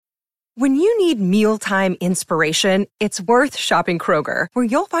When you need mealtime inspiration, it's worth shopping Kroger, where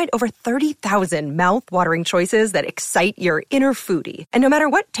you'll find over 30,000 mouth-watering choices that excite your inner foodie. And no matter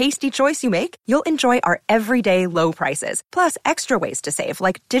what tasty choice you make, you'll enjoy our everyday low prices, plus extra ways to save,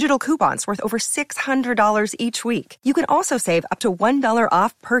 like digital coupons worth over $600 each week. You can also save up to $1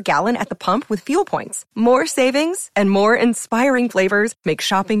 off per gallon at the pump with fuel points. More savings and more inspiring flavors make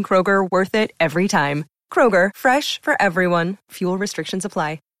shopping Kroger worth it every time. Kroger, fresh for everyone. Fuel restrictions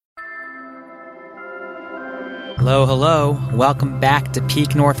apply. Hello, hello. Welcome back to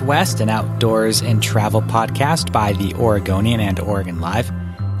Peak Northwest, an outdoors and travel podcast by the Oregonian and Oregon Live,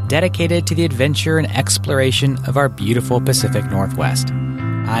 dedicated to the adventure and exploration of our beautiful Pacific Northwest.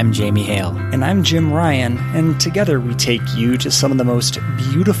 I'm Jamie Hale. And I'm Jim Ryan, and together we take you to some of the most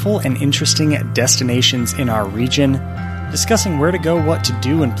beautiful and interesting destinations in our region, discussing where to go, what to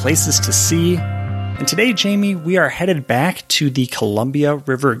do, and places to see. And today, Jamie, we are headed back to the Columbia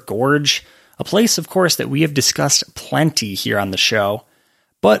River Gorge, a place, of course, that we have discussed plenty here on the show.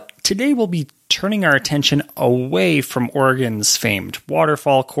 But today we'll be turning our attention away from Oregon's famed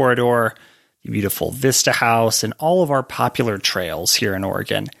waterfall corridor, the beautiful Vista House, and all of our popular trails here in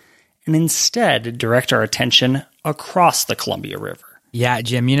Oregon, and instead direct our attention across the Columbia River. Yeah,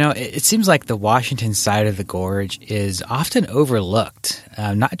 Jim, it seems like the Washington side of the gorge is often overlooked,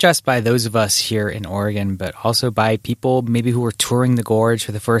 not just by those of us here in Oregon, but also by people maybe who are touring the gorge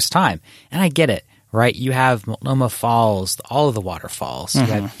for the first time. And I get it, right? You have Multnomah Falls, all of the waterfalls. You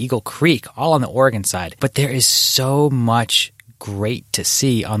have Eagle Creek, all on the Oregon side. But there is so much great to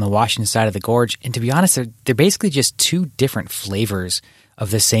see on the Washington side of the gorge. And to be honest, they're basically just two different flavors of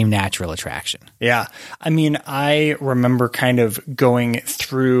the same natural attraction. Yeah. I mean, I remember kind of going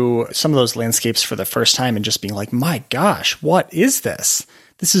through some of those landscapes for the first time and just being like, my gosh, what is this?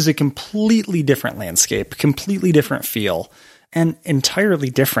 This is a completely different landscape, completely different feel, and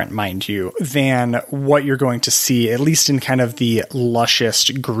entirely different, mind you, than what you're going to see, at least in kind of the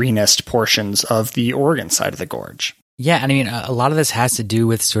lushest, greenest portions of the Oregon side of the gorge. Yeah, and I mean, a lot of this has to do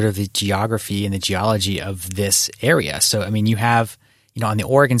with sort of the geography and the geology of this area. So, I mean, you have on the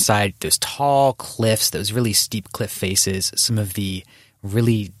Oregon side, those tall cliffs, those really steep cliff faces, some of the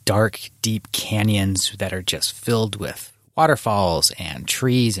really dark, deep canyons that are just filled with waterfalls and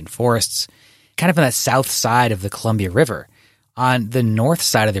trees and forests, kind of on that south side of the Columbia River. On the north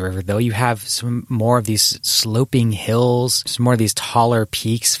side of the river, though, you have some more of these sloping hills, some more of these taller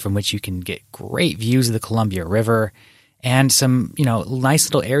peaks from which you can get great views of the Columbia River, and some, nice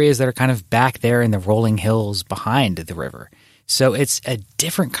little areas that are kind of back there in the rolling hills behind the river. So it's a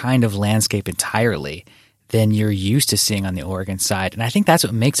different kind of landscape entirely than you're used to seeing on the Oregon side. And I think that's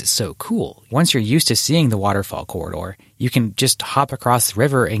what makes it so cool. Once you're used to seeing the waterfall corridor, you can just hop across the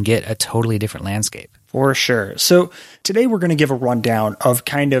river and get a totally different landscape. For sure. So today we're going to give a rundown of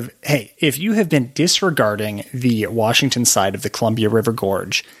kind of, hey, if you have been disregarding the Washington side of the Columbia River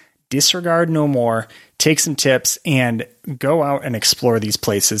Gorge, disregard no more, take some tips, and go out and explore these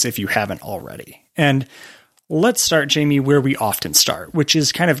places if you haven't already. And let's start, Jamie, where we often start, which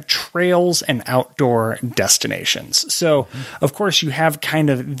is kind of trails and outdoor destinations. So, of course, you have kind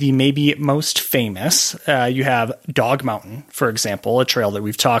of the maybe most famous. You have Dog Mountain, for example, a trail that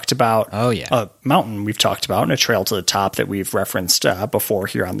we've talked about. Oh, yeah. A mountain we've talked about, and a trail to the top that we've referenced before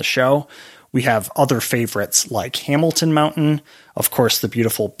here on the show. We have other favorites like Hamilton Mountain, of course, the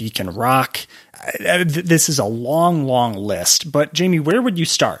beautiful Beacon Rock. This is a long, long list. But, Jamie, where would you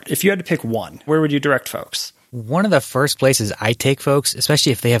start? If you had to pick one, where would you direct folks? One of the first places I take folks,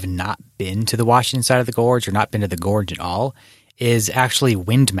 especially if they have not been to the Washington side of the gorge or not been to the gorge at all, is actually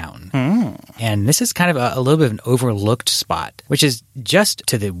Wind Mountain. And this is kind of a little bit of an overlooked spot, which is just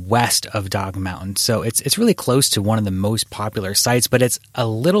to the west of Dog Mountain. So it's really close to one of the most popular sites, but it's a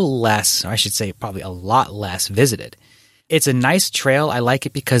little less, or I should say probably a lot less visited. It's a nice trail. I like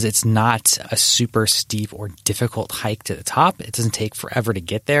it because it's not a super steep or difficult hike to the top. It doesn't take forever to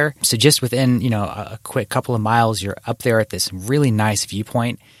get there. So just within, a quick couple of miles, you're up there at this really nice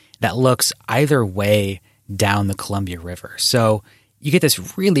viewpoint that looks either way down the Columbia River. So you get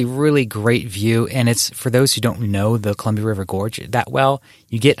this really, really great view. And it's, for those who don't know the Columbia River Gorge that well,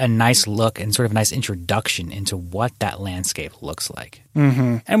 you get a nice look and sort of a nice introduction into what that landscape looks like.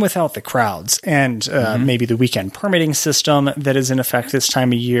 And without the crowds and maybe the weekend permitting system that is in effect this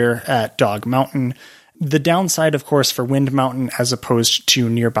time of year at Dog Mountain. The downside, of course, for Wind Mountain as opposed to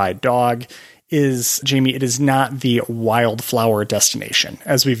nearby Dog is, Jamie, it is not the wildflower destination,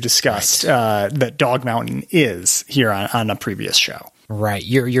 as we've discussed, that Dog Mountain is here on a previous show. Right.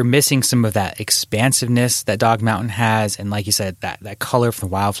 You're missing some of that expansiveness that Dog Mountain has. And like you said, that color from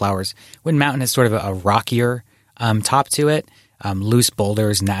the wildflowers. Wind Mountain is sort of a rockier top to it. loose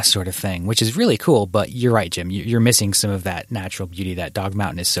boulders and that sort of thing, which is really cool. But you're right, Jim. You're missing some of that natural beauty that Dog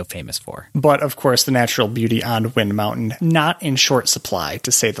Mountain is so famous for. But, of course, the natural beauty on Wind Mountain, not in short supply,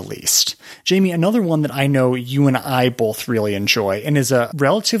 to say the least. Jamie, another one that I know you and I both really enjoy and is a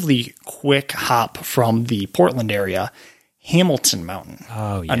relatively quick hop from the Portland area, Hamilton Mountain.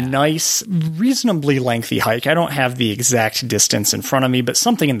 Oh, yeah. A nice, reasonably lengthy hike. I don't have the exact distance in front of me, but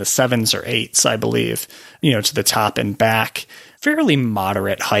something in the 7s or 8s, I believe, to the top and back. Fairly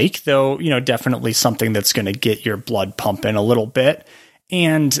moderate hike, though, definitely something that's going to get your blood pumping a little bit,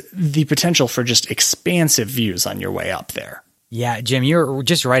 and the potential for just expansive views on your way up there. Yeah, Jim, you're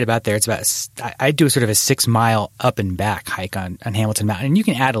just right about there. It's about, I do sort of a 6-mile up and back hike on Hamilton Mountain, and you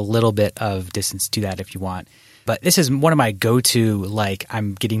can add a little bit of distance to that if you want. But this is one of my go-to,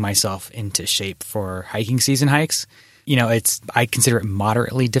 I'm getting myself into shape for hiking season hikes. I consider it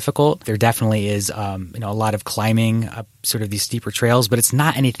moderately difficult. There definitely is, a lot of climbing up sort of these steeper trails, but it's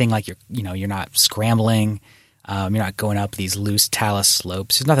not anything like you're not scrambling. You're not going up these loose talus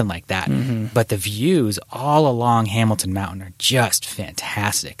slopes. There's nothing like that. Mm-hmm. But the views all along Hamilton Mountain are just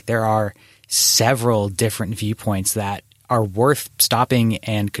fantastic. There are several different viewpoints that are worth stopping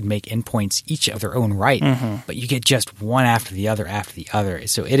and could make endpoints each of their own right. Mm-hmm. But you get just one after the other.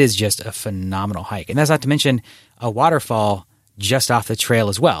 So it is just a phenomenal hike. And that's not to mention a waterfall just off the trail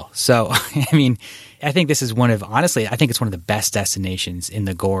as well. So, I think this is I think it's one of the best destinations in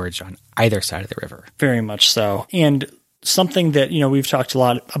the gorge on either side of the river. Very much so. And something that, we've talked a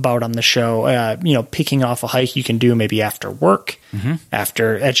lot about on the show, picking off a hike you can do maybe after work, mm-hmm.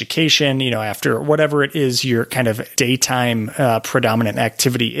 after education, after whatever it is your kind of daytime predominant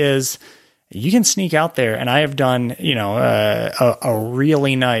activity is, you can sneak out there. And I have done, a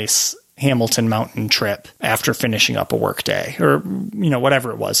really nice Hamilton Mountain trip after finishing up a work day or,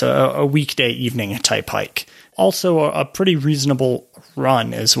 whatever it was, a weekday evening type hike. Also a pretty reasonable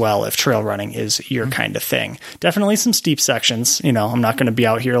run as well if trail running is your kind of thing. Definitely some steep sections. I'm not going to be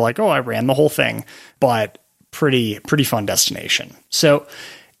out here like, I ran the whole thing, but pretty fun destination. So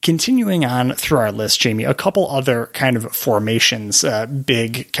continuing on through our list, Jamie, a couple other kind of formations,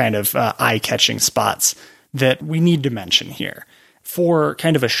 big kind of eye-catching spots that we need to mention here. For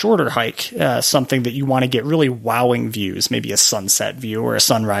kind of a shorter hike, something that you want to get really wowing views, maybe a sunset view or a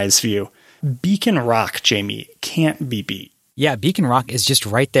sunrise view, Beacon Rock, Jamie, can't be beat. Yeah, Beacon Rock is just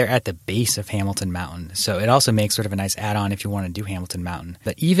right there at the base of Hamilton Mountain. So it also makes sort of a nice add-on if you want to do Hamilton Mountain.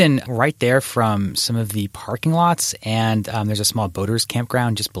 But even right there from some of the parking lots, and there's a small boaters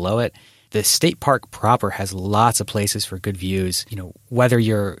campground just below it, the state park proper has lots of places for good views. Whether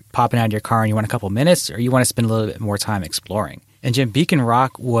you're popping out of your car and you want a couple minutes or you want to spend a little bit more time exploring. And Jim, Beacon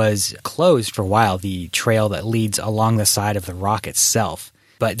Rock was closed for a while, the trail that leads along the side of the rock itself.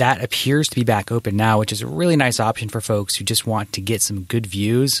 But that appears to be back open now, which is a really nice option for folks who just want to get some good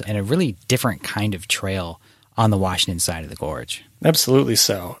views and a really different kind of trail on the Washington side of the gorge. Absolutely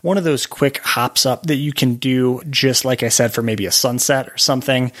so. One of those quick hops up that you can do, just like I said, for maybe a sunset or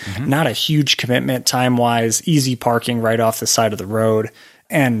something. Mm-hmm. Not a huge commitment time-wise, easy parking right off the side of the road.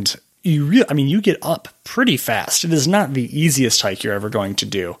 And you get up pretty fast. It is not the easiest hike you're ever going to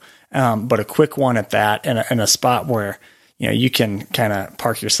do, but a quick one at that, and a spot where you can kind of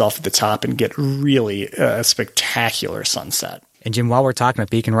park yourself at the top and get really a spectacular sunset. And Jim, while we're talking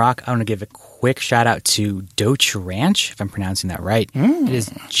about Beacon Rock, I want to give a quick shout out to Doach Ranch, if I'm pronouncing that right. It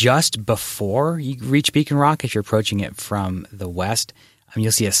is just before you reach Beacon Rock if you're approaching it from the west.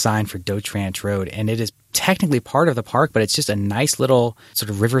 You'll see a sign for Doach Ranch Road, and it is technically part of the park, but it's just a nice little sort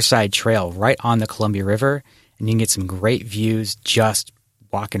of riverside trail right on the Columbia River, and you can get some great views just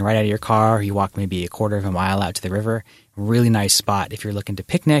walking right out of your car. You walk maybe a quarter of a mile out to the river. Really nice spot if you're looking to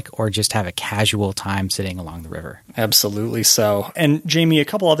picnic or just have a casual time sitting along the river. Absolutely so. And Jamie, a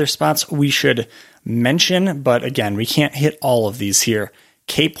couple other spots we should mention, but again, we can't hit all of these here.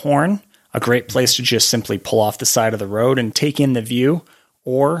 Cape Horn, a great place to just simply pull off the side of the road and take in the view,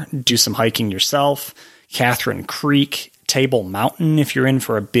 or do some hiking yourself. Catherine Creek, Table Mountain if you're in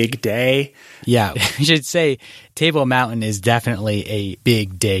for a big day. Yeah, we should say Table Mountain is definitely a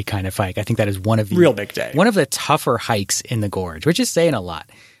big day kind of hike. I think that is one of the real big day. One of the tougher hikes in the gorge, which is saying a lot.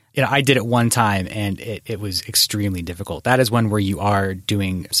 I did it one time and it was extremely difficult. That is one where you are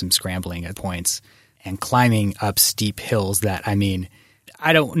doing some scrambling at points and climbing up steep hills that,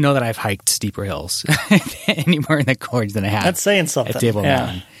 I don't know that I've hiked steeper hills anywhere in the gorge than I have. That's saying something. At Table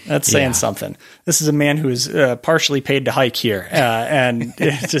Mountain. That's saying something. This is a man who is partially paid to hike here, and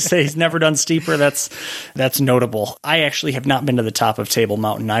to say he's never done steeper, that's notable. I actually have not been to the top of Table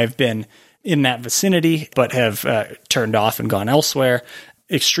Mountain. I've been in that vicinity, but have turned off and gone elsewhere.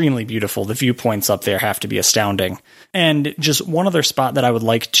 extremely beautiful. The viewpoints up there have to be astounding. And just one other spot that I would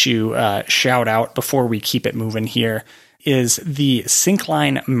like to shout out before we keep it moving here is the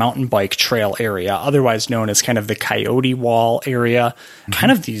Syncline mountain bike trail area, otherwise known as kind of the Coyote Wall area. Mm-hmm.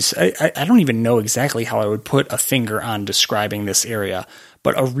 Kind of these, I don't even know exactly how I would put a finger on describing this area,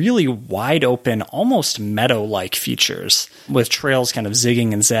 but a really wide open, almost meadow-like features with trails kind of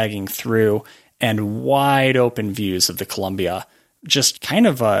zigging and zagging through and wide open views of the Columbia. Just kind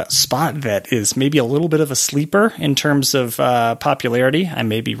of a spot that is maybe a little bit of a sleeper in terms of popularity. I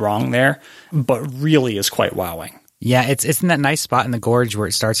may be wrong there, but really is quite wowing. Yeah, it's in that nice spot in the gorge where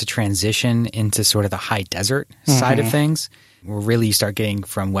it starts to transition into sort of the high desert side of things, where really you start getting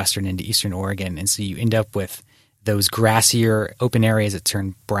from western into eastern Oregon. And so you end up with those grassier open areas that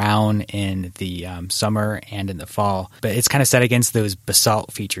turn brown in the summer and in the fall. But it's kind of set against those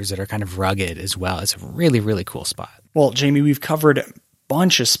basalt features that are kind of rugged as well. It's a really, really cool spot. Well, Jamie, we've covered a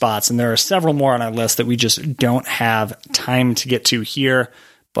bunch of spots, and there are several more on our list that we just don't have time to get to here.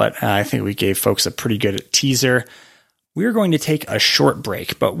 But I think we gave folks a pretty good teaser. We're going to take a short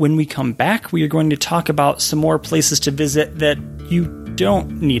break, but when we come back, we are going to talk about some more places to visit that you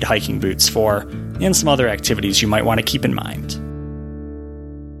don't need hiking boots for, and some other activities you might want to keep in mind.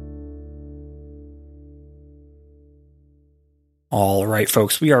 All right,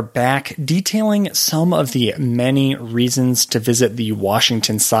 folks, we are back detailing some of the many reasons to visit the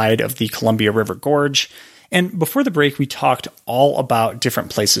Washington side of the Columbia River Gorge. And before the break, we talked all about different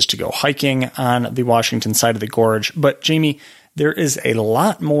places to go hiking on the Washington side of the gorge. But Jamie, there is a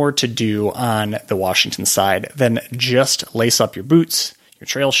lot more to do on the Washington side than just lace up your boots, your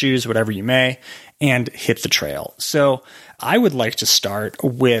trail shoes, whatever you may, and hit the trail. So I would like to start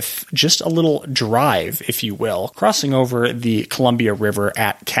with just a little drive, if you will, crossing over the Columbia River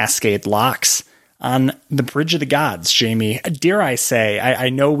at Cascade Locks on the Bridge of the Gods, Jamie. Dare I say, I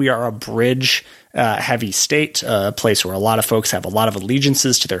know we are a bridge heavy state, a place where a lot of folks have a lot of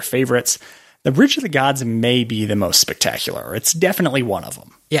allegiances to their favorites. The Bridge of the Gods may be the most spectacular. It's definitely one of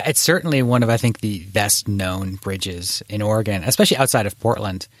them. Yeah, it's certainly one of, I think, the best known bridges in Oregon, especially outside of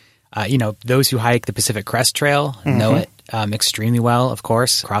Portland. Those who hike the Pacific Crest Trail know it extremely well, of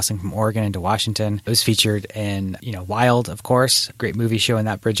course, crossing from Oregon into Washington. It was featured in, Wild, of course, a great movie showing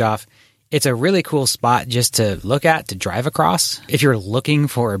that bridge off. It's a really cool spot just to look at, to drive across. If you're looking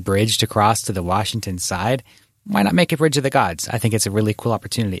for a bridge to cross to the Washington side, why not make a Bridge of the Gods? I think it's a really cool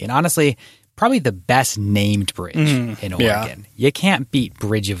opportunity. And honestly, probably the best named bridge in Oregon. Yeah. You can't beat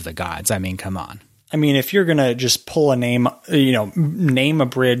Bridge of the Gods. I mean, come on. I mean, if you're going to just pull a name, name a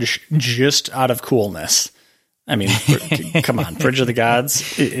bridge just out of coolness, I mean, come on, Bridge of the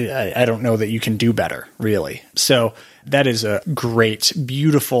Gods. I don't know that you can do better, really. So that is a great,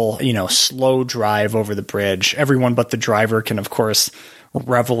 beautiful, slow drive over the bridge. Everyone but the driver can, of course,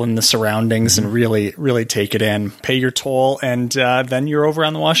 revel in the surroundings and really, really take it in. Pay your toll, and then you're over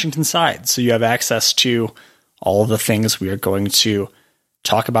on the Washington side. So you have access to all of the things we are going to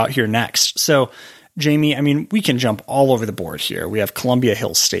talk about here next. So, Jamie, I mean, we can jump all over the board here. We have Columbia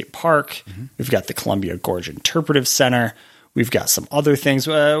Hills State Park. We've got the Columbia Gorge Interpretive Center. We've got some other things.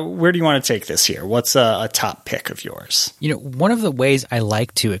 Where do you want to take this here? What's a top pick of yours? One of the ways I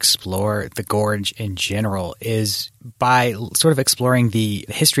like to explore the gorge in general is by sort of exploring the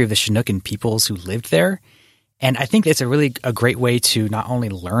history of the Chinookan peoples who lived there. And I think it's a great way to not only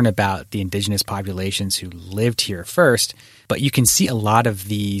learn about the indigenous populations who lived here first, but you can see a lot of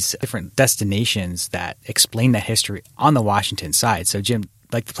these different destinations that explain that history on the Washington side. So, Jim,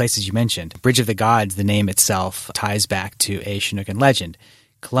 like the places you mentioned, Bridge of the Gods, the name itself ties back to a Chinookan legend.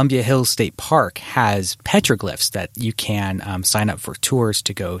 Columbia Hills State Park has petroglyphs that you can sign up for tours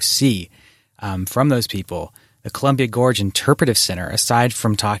to go see from those people. The Columbia Gorge Interpretive Center, aside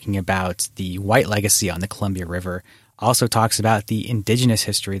from talking about the white legacy on the Columbia River, also talks about the indigenous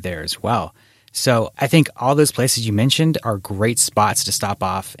history there as well. So I think all those places you mentioned are great spots to stop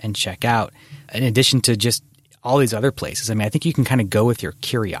off and check out, in addition to just all these other places. I mean, I think you can kind of go with your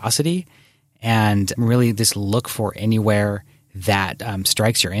curiosity and really just look for anywhere that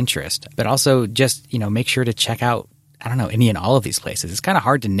strikes your interest, but also just, make sure to check out any and all of these places. It's kind of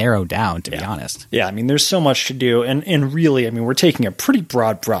hard to narrow down, to be honest. Yeah, I mean, there's so much to do. And really, I mean, we're taking a pretty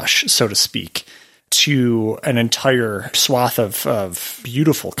broad brush, so to speak, to an entire swath of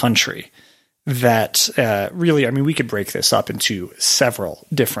beautiful country that really, I mean, we could break this up into several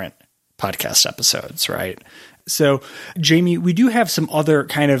different podcast episodes, right? So, Jamie, we do have some other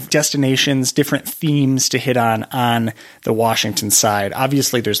kind of destinations, different themes to hit on the Washington side.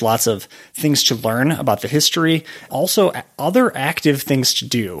 Obviously, there's lots of things to learn about the history. Also, other active things to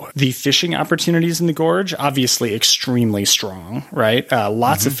do. The fishing opportunities in the gorge, obviously extremely strong, right?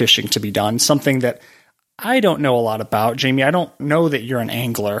 Lots of fishing to be done, something that I don't know a lot about. Jamie, I don't know that you're an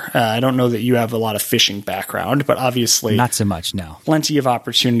angler. I don't know that you have a lot of fishing background, but obviously... Not so much, no. Plenty of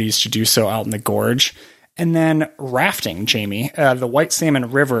opportunities to do so out in the gorge. And then rafting, Jamie. The White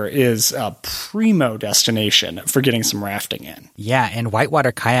Salmon River is a primo destination for getting some rafting in. Yeah, and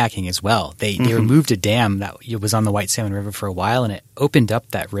whitewater kayaking as well. They removed a dam that was on the White Salmon River for a while, and it opened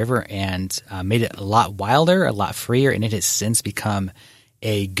up that river and made it a lot wilder, a lot freer, and it has since become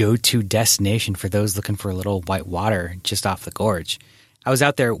a go-to destination for those looking for a little white water just off the gorge. I was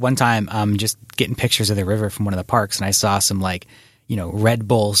out there one time just getting pictures of the river from one of the parks, and I saw some Red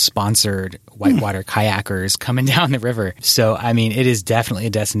Bull sponsored whitewater kayakers coming down the river. So, I mean, it is definitely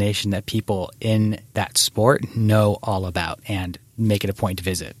a destination that people in that sport know all about and make it a point to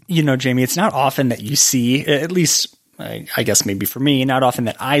visit. Jamie, it's not often that you see, at least I guess maybe for me, not often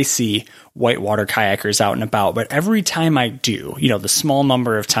that I see whitewater kayakers out and about, but every time I do, the small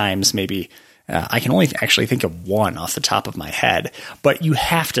number of times maybe I can only actually think of one off the top of my head, but you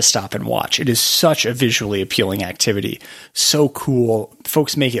have to stop and watch. It is such a visually appealing activity. So cool.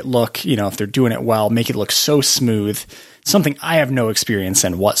 Folks make it look, if they're doing it well, make it look so smooth. Something I have no experience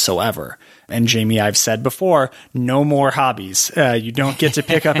in whatsoever. And Jamie, I've said before, no more hobbies. You don't get to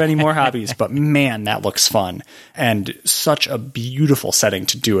pick up any more hobbies, but man, that looks fun. And such a beautiful setting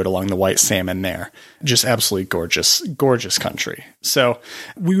to do it along the White Salmon there. Just absolutely gorgeous, gorgeous country. So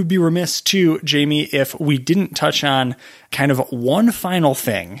we would be remiss too, Jamie, if we didn't touch on kind of one final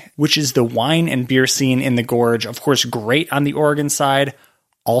thing, which is the wine and beer scene in the gorge. Of course, great on the Oregon side,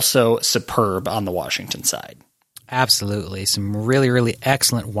 also superb on the Washington side. Absolutely. Some really, really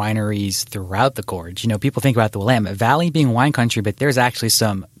excellent wineries throughout the gorge. People think about the Willamette Valley being wine country, but there's actually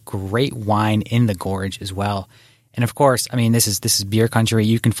some great wine in the gorge as well. And of course, I mean, this is beer country.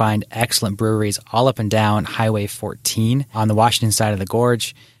 You can find excellent breweries all up and down Highway 14 on the Washington side of the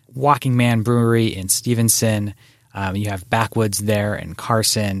gorge. Walking Man Brewery in Stevenson. You have Backwoods there in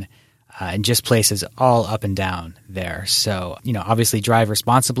Carson. And just places all up and down there. So, obviously drive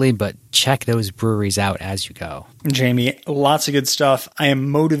responsibly, but check those breweries out as you go. Jamie, lots of good stuff. I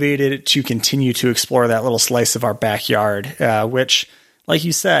am motivated to continue to explore that little slice of our backyard, which, like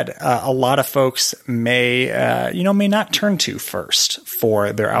you said, a lot of folks may not turn to first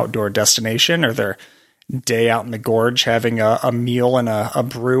for their outdoor destination or their day out in the gorge having a meal and a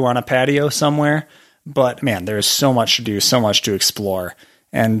brew on a patio somewhere. But man, there's so much to do, so much to explore.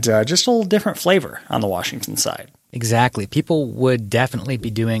 And just a little different flavor on the Washington side. Exactly. People would definitely be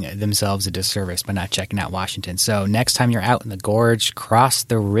doing themselves a disservice by not checking out Washington. So next time you're out in the gorge, cross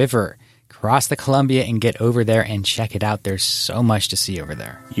the river, cross the Columbia, and get over there and check it out. There's so much to see over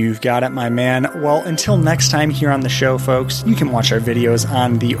there. You've got it, my man. Well, until next time here on the show, folks, you can watch our videos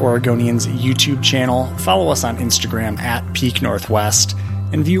on the Oregonians YouTube channel. Follow us on Instagram at Peak Northwest.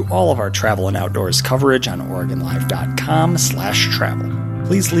 And view all of our travel and outdoors coverage on OregonLive.com/travel.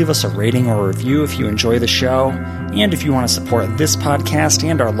 Please leave us a rating or review if you enjoy the show. And if you want to support this podcast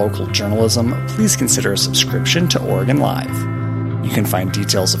and our local journalism, please consider a subscription to Oregon Live. You can find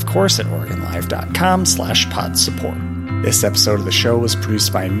details, of course, at OregonLive.com/podsupport. This episode of the show was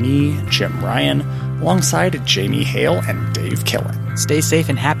produced by me, Jim Ryan, alongside Jamie Hale and Dave Killen. Stay safe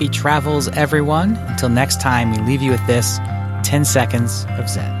and happy travels, everyone. Until next time, we leave you with this 10 seconds of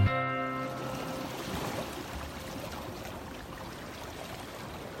Zen.